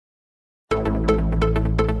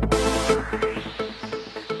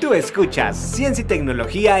Tú escuchas Ciencia y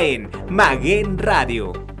Tecnología en Maguen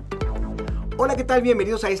Radio. Hola, ¿qué tal?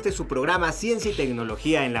 Bienvenidos a su programa Ciencia y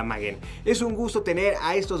Tecnología en la Maguen. Es un gusto tener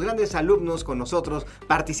a estos grandes alumnos con nosotros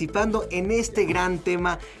participando en este gran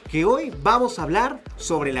tema que hoy vamos a hablar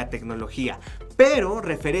sobre la tecnología, pero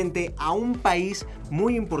referente a un país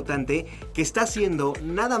muy importante que está siendo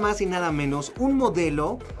nada más y nada menos un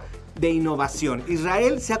modelo de innovación.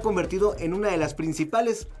 Israel se ha convertido en una de las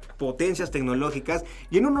principales potencias tecnológicas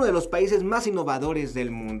y en uno de los países más innovadores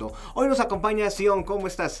del mundo. Hoy nos acompaña Sion, ¿cómo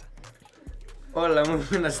estás? Hola, muy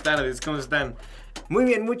buenas tardes, ¿cómo están? Muy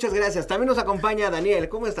bien, muchas gracias. También nos acompaña Daniel,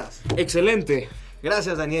 ¿cómo estás? Excelente.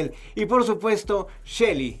 Gracias, Daniel. Y por supuesto,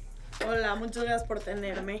 Shelly. Hola, muchas gracias por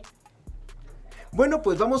tenerme. Bueno,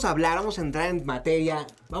 pues vamos a entrar en materia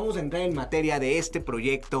de este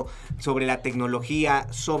proyecto sobre la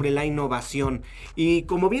tecnología, sobre la innovación. Y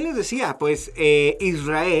como bien les decía, pues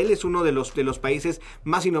Israel es uno de los países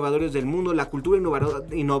más innovadores del mundo. La cultura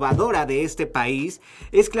innovadora de este país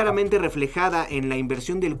es claramente reflejada en la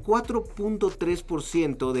inversión del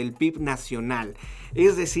 4.3% del PIB nacional.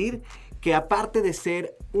 Es decir, que aparte de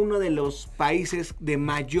ser uno de los países de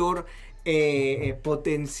mayor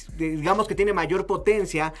digamos que tiene mayor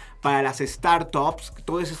potencia para las startups,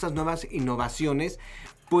 todas estas nuevas innovaciones,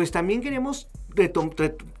 pues también queremos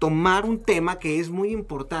tomar un tema que es muy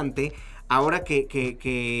importante ahora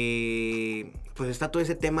que pues está todo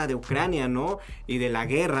ese tema de Ucrania, ¿no? Y de la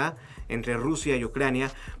guerra entre Rusia y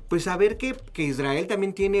Ucrania, pues saber que Israel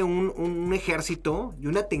también tiene un ejército y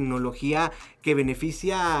una tecnología que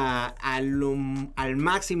beneficia al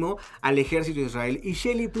máximo al ejército de Israel. Y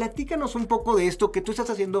Shelly, platícanos un poco de esto, que tú estás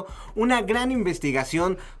haciendo una gran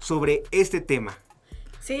investigación sobre este tema.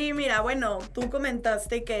 Sí, mira, bueno, tú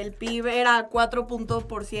comentaste que el PIB era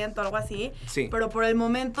 4%, algo así. Sí. Pero por el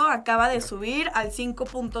momento acaba de subir al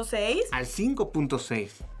 5.6. Al 5.6.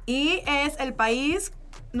 Y es el país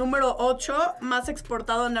número 8 más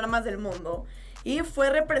exportado en armas del mundo. Y fue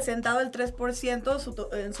representado el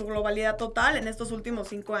 3% en su globalidad total en estos últimos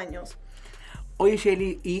 5 años. Oye,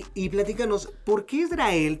 Shelly, y platícanos, ¿por qué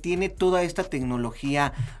Israel tiene toda esta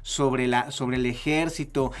tecnología sobre el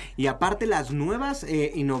ejército? Y aparte las nuevas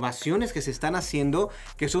innovaciones que se están haciendo,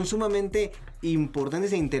 que son sumamente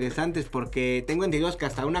importantes e interesantes, porque tengo entendido que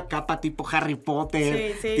hasta una capa tipo Harry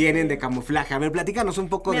Potter tienen de camuflaje. A ver, platícanos un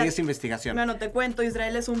poco de esa investigación. Bueno, te cuento,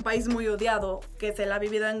 Israel es un país muy odiado, que se la ha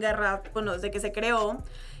vivido en guerra, bueno, desde que se creó.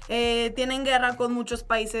 Tienen guerra con muchos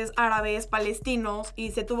países árabes, palestinos,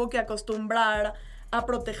 y se tuvo que acostumbrar a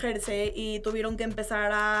protegerse y tuvieron que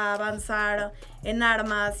empezar a avanzar en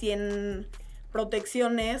armas y en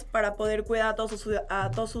protecciones para poder cuidar a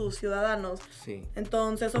todos sus ciudadanos. Sí.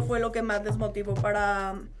 Entonces eso fue lo que más les motivó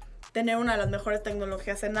para tener una de las mejores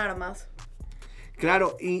tecnologías en armas.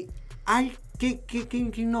 Claro, y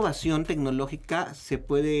 ¿qué innovación tecnológica se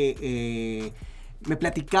puede... Me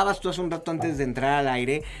platicabas tú hace un rato antes de entrar al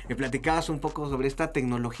aire, me platicabas un poco sobre esta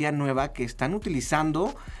tecnología nueva que están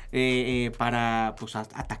utilizando para pues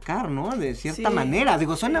atacar, ¿no? De cierta manera.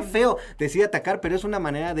 Digo, suena feo decir atacar, pero es una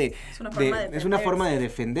manera es una forma de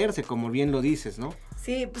defenderse, como bien lo dices, ¿no?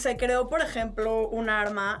 Sí, pues se creó, por ejemplo, un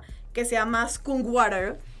arma que se llama skunk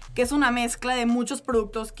water, que es una mezcla de muchos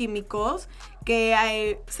productos químicos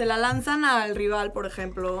que se la lanzan al rival, por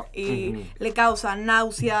ejemplo, y le causan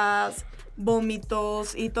náuseas,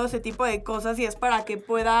 vómitos y todo ese tipo de cosas, y es para que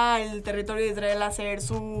pueda el territorio de Israel hacer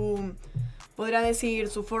su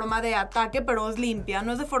forma de ataque, pero es limpia,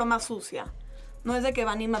 no es de forma sucia, no es de que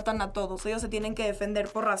van y matan a todos, ellos se tienen que defender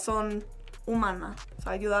por razón humana, o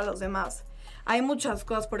sea, ayuda a los demás. Hay muchas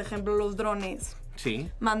cosas, por ejemplo, los drones. Sí.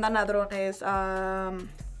 Mandan a drones a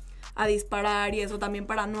disparar, y eso también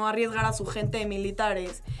para no arriesgar a su gente de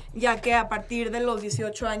militares, ya que a partir de los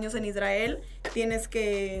 18 años en Israel tienes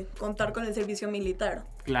que contar con el servicio militar.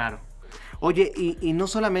 Claro. Oye, y no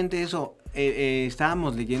solamente eso,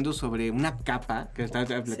 estábamos leyendo sobre una capa, que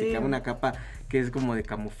platicaba, una capa que es como de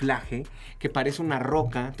camuflaje, que parece una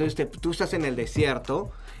roca. Entonces tú estás en el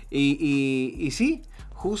desierto y sí,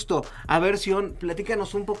 justo. A ver, Sion,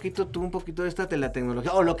 platícanos un poquito de la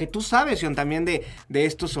tecnología, o lo que tú sabes, Sion, también de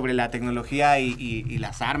esto sobre la tecnología y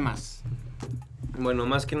las armas. Bueno,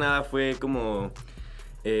 más que nada fue como...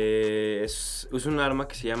 es un arma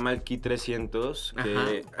que se llama el Ki 300,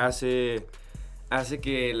 que hace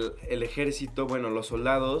que el ejército, bueno, los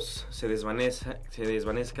soldados se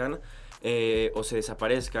desvanezcan o se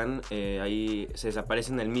desaparezcan, ahí se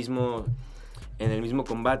desaparecen en el mismo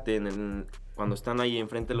combate, cuando están ahí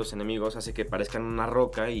enfrente de los enemigos, hace que parezcan una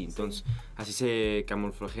roca y entonces así se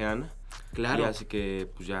camuflajean. Claro. Y hace que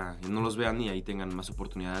pues ya no los vean y ahí tengan más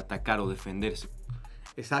oportunidad de atacar o defenderse.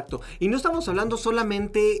 Exacto. Y no estamos hablando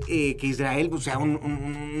solamente que Israel pues, sea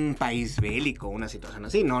un país bélico, una situación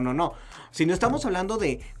así. No. Sino estamos hablando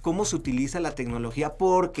de cómo se utiliza la tecnología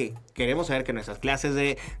porque queremos saber que en nuestras clases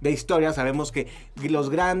de historia sabemos que los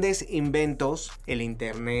grandes inventos, el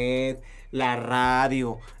internet, la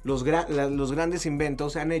radio, los grandes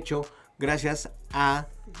inventos se han hecho gracias a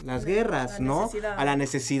las guerras, ¿no? A la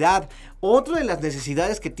necesidad. Otra de las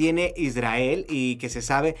necesidades que tiene Israel y que se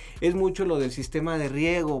sabe es mucho lo del sistema de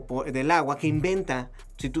riego del agua que inventa.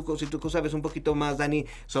 Si tú sabes un poquito más, Dani,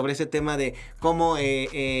 sobre ese tema de cómo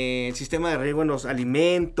el sistema de riego en los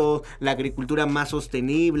alimentos, la agricultura más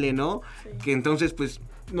sostenible, ¿no? Sí. Que entonces, pues,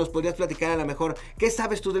 nos podrías platicar a lo mejor, ¿qué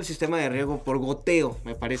sabes tú del sistema de riego por goteo?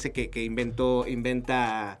 Me parece que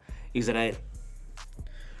inventa Israel.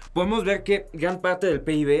 Podemos ver que gran parte del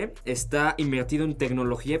PIB está invertido en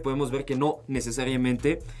tecnología. Podemos ver que no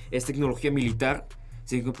necesariamente es tecnología militar,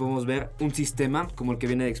 sino que podemos ver un sistema como el que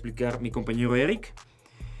viene de explicar mi compañero Eric.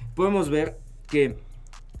 Podemos ver que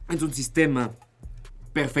es un sistema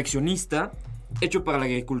perfeccionista, hecho para la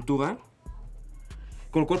agricultura,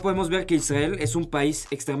 con lo cual podemos ver que Israel es un país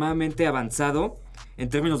extremadamente avanzado en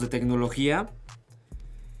términos de tecnología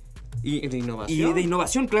y de innovación. Y de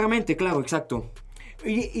innovación, claramente, claro, exacto.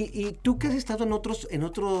 Y tú que has estado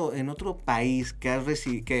en otro país que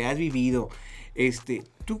has vivido,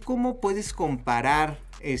 ¿tú cómo puedes comparar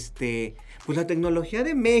pues la tecnología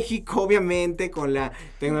de México, obviamente, con la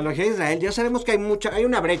tecnología de Israel? Ya sabemos que hay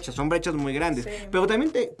una brecha, son brechas muy grandes, sí. pero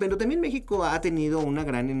también México ha tenido una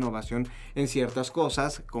gran innovación en ciertas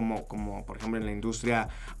cosas, como por ejemplo en la industria,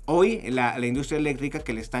 hoy la industria eléctrica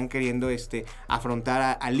que le están queriendo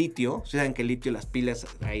afrontar a litio. Saben que el litio, las pilas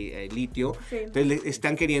hay litio, sí. Entonces le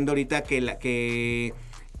están queriendo ahorita que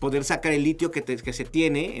poder sacar el litio que se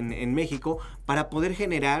tiene en México para poder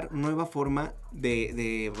generar nueva forma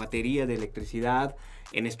de batería, de electricidad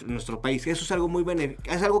en nuestro país. Eso es algo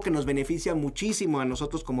es algo que nos beneficia muchísimo a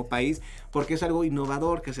nosotros como país, porque es algo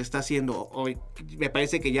innovador que se está haciendo hoy. Me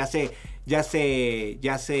parece que ya se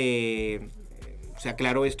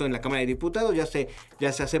aclaró esto en la Cámara de Diputados, ya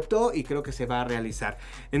se aceptó y creo que se va a realizar.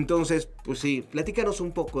 Entonces, pues sí, platícanos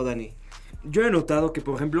un poco, Dani. Yo he notado que,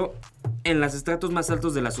 por ejemplo, en los estratos más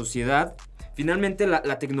altos de la sociedad, finalmente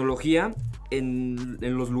la tecnología en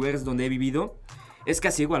los lugares donde he vivido es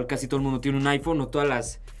casi igual. Casi todo el mundo tiene un iPhone, o todas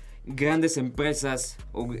las grandes empresas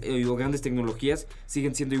o grandes tecnologías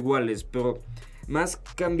siguen siendo iguales, pero más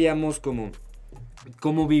cambiamos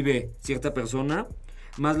cómo vive cierta persona,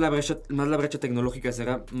 más la brecha tecnológica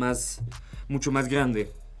será mucho más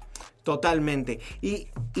grande. Totalmente. Y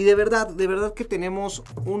de verdad que tenemos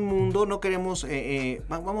un mundo, no queremos,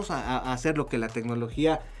 vamos a hacer lo que la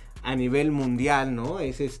tecnología a nivel mundial, ¿no?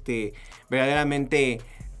 Es verdaderamente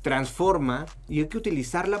transforma y hay que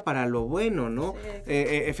utilizarla para lo bueno, ¿no? Sí.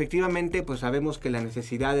 Efectivamente, pues sabemos que la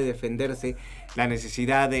necesidad de defenderse, la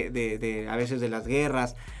necesidad de a veces de las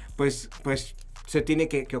guerras, pues se tiene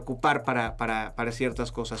que ocupar para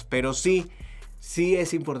ciertas cosas, pero sí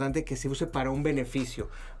es importante que se use para un beneficio.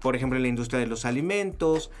 Por ejemplo, en la industria de los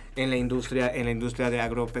alimentos, en la industria de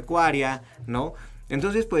agropecuaria, ¿no?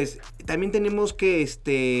 Entonces, pues, también tenemos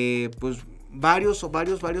que, pues,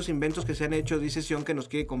 varios inventos que se han hecho. Dice Sion que nos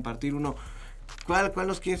quiere compartir uno. ¿Cuál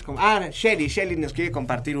nos quieres compartir? Shelly nos quiere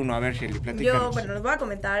compartir uno. A ver, Shelly, platícanos. Yo, les voy a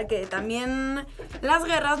comentar que también las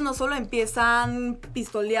guerras no solo empiezan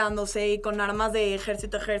pistoleándose y con armas de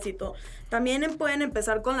ejército a ejército. También pueden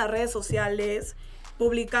empezar con las redes sociales,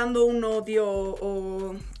 publicando un odio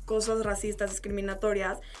o cosas racistas,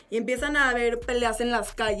 discriminatorias, y empiezan a haber peleas en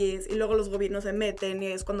las calles y luego los gobiernos se meten y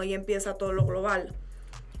es cuando ya empieza todo lo global.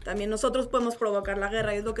 También nosotros podemos provocar la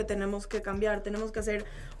guerra y es lo que tenemos que cambiar. Tenemos que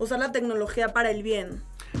usar la tecnología para el bien.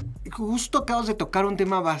 Justo acabas de tocar un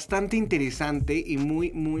tema bastante interesante y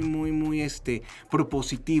muy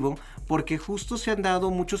propositivo, porque justo se han dado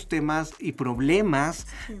muchos temas y problemas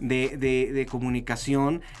de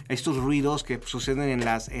comunicación, estos ruidos que suceden en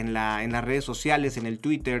las redes sociales, en el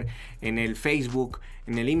Twitter, en el Facebook,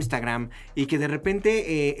 en el Instagram, y que de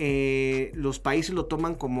repente los países lo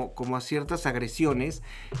toman como a ciertas agresiones,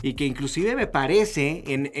 y que inclusive me parece,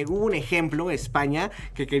 hubo un ejemplo, España,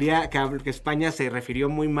 que España se refirió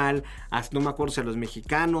muy mal no me acuerdo si a los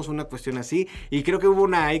mexicanos, una cuestión así, y creo que hubo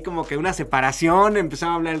ahí como que una separación,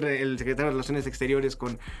 empezaba a hablar el secretario de Relaciones Exteriores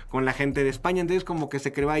con la gente de España, entonces como que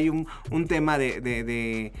se creó ahí un tema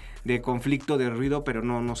de conflicto, de ruido, pero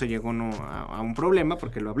no se llegó a un problema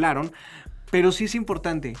porque lo hablaron. Pero sí es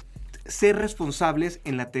importante ser responsables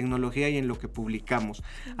en la tecnología y en lo que publicamos.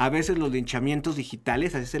 A veces los linchamientos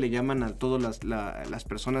digitales, así se le llaman a todas las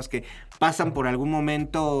personas que pasan por algún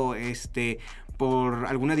momento por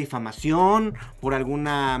alguna difamación, por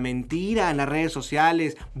alguna mentira en las redes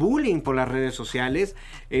sociales, bullying por las redes sociales,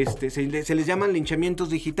 se les llaman linchamientos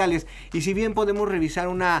digitales. Y si bien podemos revisar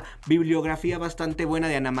una bibliografía bastante buena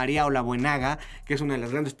de Ana María Olabuenaga, que es una de las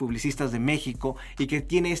grandes publicistas de México, y que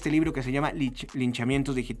tiene este libro que se llama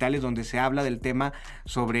Linchamientos Digitales, donde se habla del tema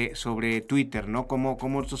sobre Twitter, ¿no?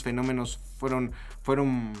 Cómo estos fenómenos fueron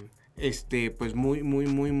pues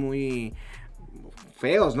muy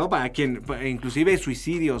feos, ¿no? Inclusive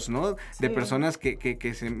suicidios, ¿no? De personas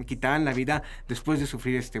que se quitaban la vida después de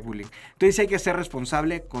sufrir este bullying. Entonces hay que ser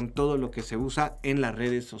responsable con todo lo que se usa en las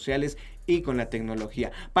redes sociales y con la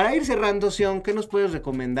tecnología. Para ir cerrando, Sion, ¿qué nos puedes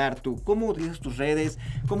recomendar tú? ¿Cómo utilizas tus redes?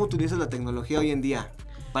 ¿Cómo utilizas la tecnología hoy en día?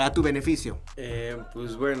 Para tu beneficio.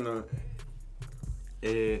 Pues bueno,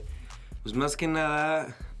 pues más que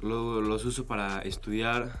nada los uso para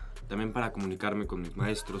estudiar, también para comunicarme con mis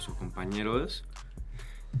maestros o compañeros.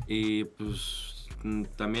 Y pues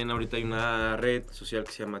también ahorita hay una red social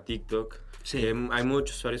que se llama TikTok. Sí. Hay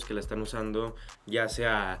muchos usuarios que la están usando, ya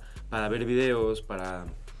sea para ver videos, para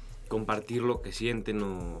compartir lo que sienten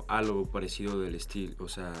o algo parecido del estilo, o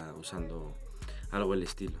sea, usando algo del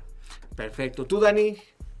estilo. Perfecto. ¿Tú, Dani?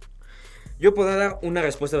 Yo puedo dar una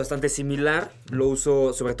respuesta bastante similar. Lo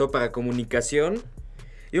uso sobre todo para comunicación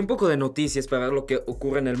y un poco de noticias para ver lo que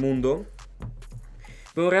ocurre en el mundo.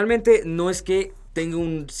 Pero realmente no es que tenga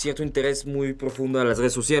un cierto interés muy profundo a las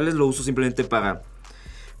redes sociales. Lo uso simplemente para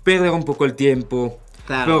perder un poco el tiempo.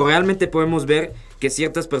 Claro. Pero realmente podemos ver que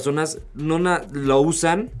ciertas personas no lo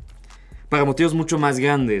usan para motivos mucho más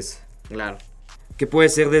grandes. Claro. Que puede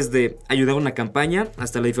ser desde ayudar a una campaña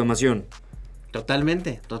hasta la difamación.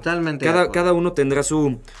 Totalmente. Cada uno tendrá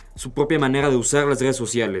su propia manera de usar las redes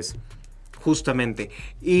sociales. Justamente.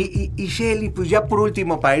 Y Shelly, pues ya por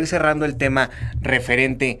último, para ir cerrando el tema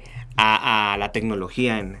referente a la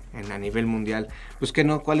tecnología a nivel mundial, pues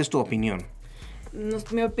 ¿cuál es tu opinión?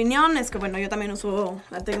 Mi opinión es que, bueno, yo también uso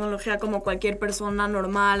la tecnología como cualquier persona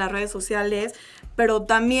normal, las redes sociales, pero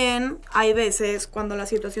también hay veces cuando la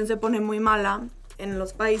situación se pone muy mala en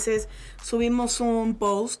los países, subimos un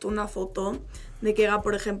post, una foto de que haga,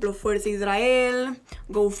 por ejemplo, Fuerza Israel,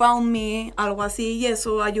 GoFundMe, algo así, y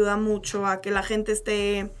eso ayuda mucho a que la gente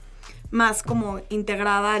esté más como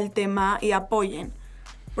integrada al tema y apoyen.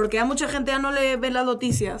 Porque a mucha gente ya no le ve las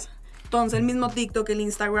noticias. Entonces el mismo TikTok, el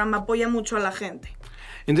Instagram apoya mucho a la gente.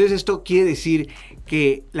 Entonces esto quiere decir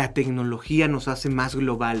que la tecnología nos hace más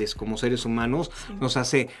globales como seres humanos, sí. Nos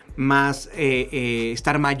hace más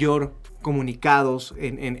estar mayor comunicados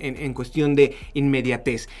en cuestión de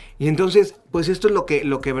inmediatez. Y entonces, pues esto es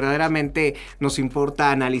lo que verdaderamente nos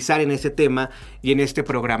importa analizar en este tema y en este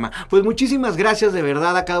programa. Pues muchísimas gracias de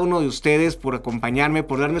verdad a cada uno de ustedes por acompañarme,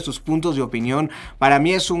 por darme sus puntos de opinión. Para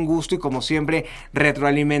mí es un gusto y como siempre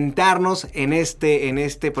retroalimentarnos en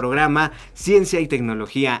este programa Ciencia y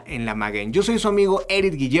Tecnología en la Maguen. Yo soy su amigo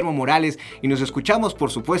Eric Guillermo Morales y nos escuchamos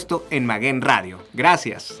por supuesto en Maguen Radio.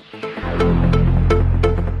 Gracias.